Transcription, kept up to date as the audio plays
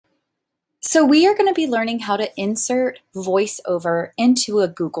So we are going to be learning how to insert voiceover into a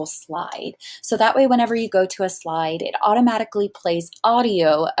Google slide. So that way, whenever you go to a slide, it automatically plays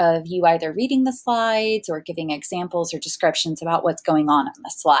audio of you either reading the slides or giving examples or descriptions about what's going on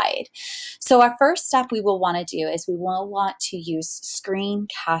the slide. So our first step we will want to do is we will want to use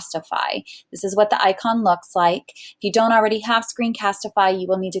Screencastify. This is what the icon looks like. If you don't already have Screencastify, you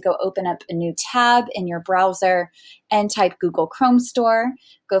will need to go open up a new tab in your browser and type Google Chrome Store.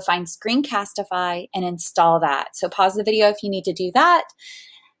 Go find Screencastify and install that. So pause the video if you need to do that.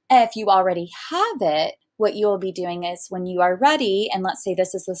 If you already have it, what you will be doing is when you are ready, and let's say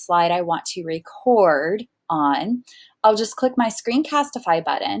this is the slide I want to record on, I'll just click my Screencastify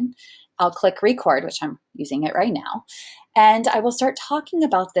button. I'll click record, which I'm using it right now, and I will start talking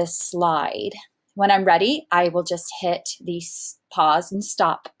about this slide. When I'm ready, I will just hit the pause and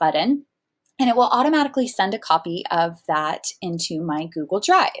stop button, and it will automatically send a copy of that into my Google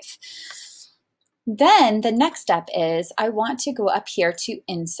Drive. Then the next step is I want to go up here to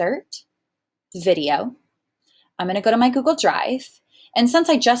Insert, Video. I'm going to go to my Google Drive. And since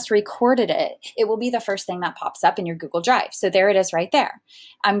I just recorded it, it will be the first thing that pops up in your Google Drive. So there it is right there.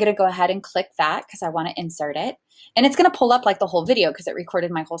 I'm going to go ahead and click that because I want to insert it. And it's going to pull up like the whole video because it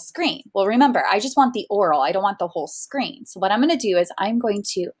recorded my whole screen. Well, remember, I just want the oral. I don't want the whole screen. So what I'm going to do is I'm going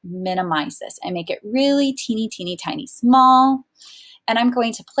to minimize this and make it really teeny, teeny, tiny small. And I'm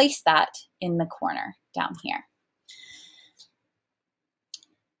going to place that in the corner down here.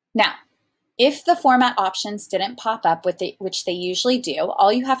 Now, if the format options didn't pop up, which they usually do,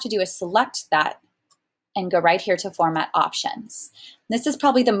 all you have to do is select that and go right here to Format Options. This is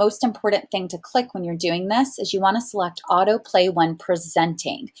probably the most important thing to click when you're doing this, is you want to select Autoplay when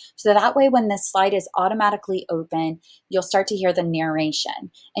presenting. So that way when this slide is automatically open, you'll start to hear the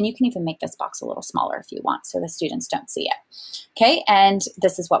narration. And you can even make this box a little smaller if you want so the students don't see it. Okay, and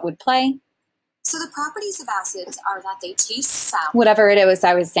this is what would play. So the properties of acids are that they taste sour. Whatever it was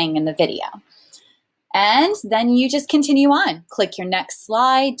I was saying in the video. And then you just continue on. Click your next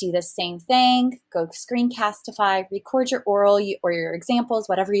slide, do the same thing, go Screencastify, record your oral or your examples,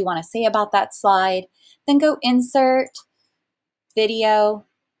 whatever you want to say about that slide. Then go Insert, Video,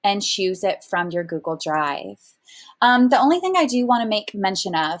 and choose it from your Google Drive. The only thing I do want to make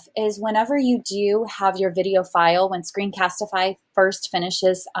mention of is whenever you do have your video file, when Screencastify first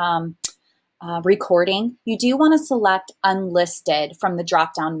finishes recording, you do want to select unlisted from the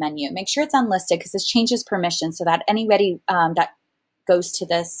drop-down menu. Make sure it's unlisted because this changes permission so that anybody that goes to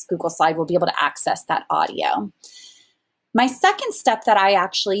this Google slide will be able to access that audio. My second step that I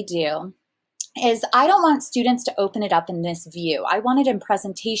actually do is I don't want students to open it up in this view. I want it in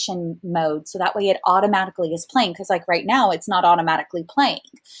presentation mode so that way it automatically is playing, because like right now it's not automatically playing.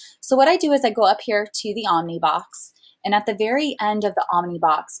 So what I do is I go up here to the Omnibox, and at the very end of the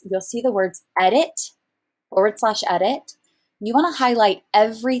Omnibox, you'll see the words edit, /edit. You want to highlight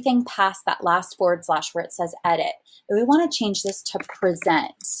everything past that last / where it says edit. And we want to change this to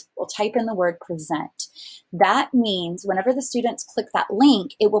present. We'll type in the word present. That means whenever the students click that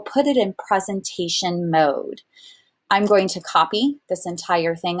link, it will put it in presentation mode. I'm going to copy this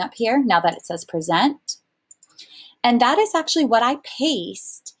entire thing up here now that it says present. And that is actually what I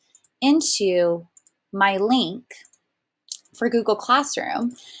paste into my link for Google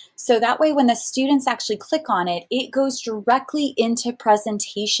Classroom. So that way when the students actually click on it, it goes directly into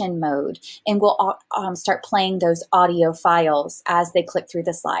presentation mode and will start playing those audio files as they click through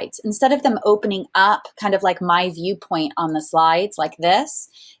the slides. Instead of them opening up kind of like my viewpoint on the slides like this,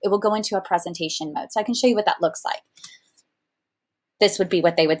 it will go into a presentation mode. So I can show you what that looks like. This would be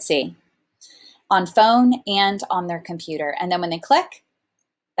what they would see on phone and on their computer. And then when they click,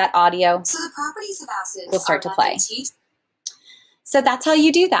 that audio so the properties of acids will start to play. So that's how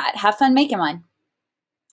you do that. Have fun making one.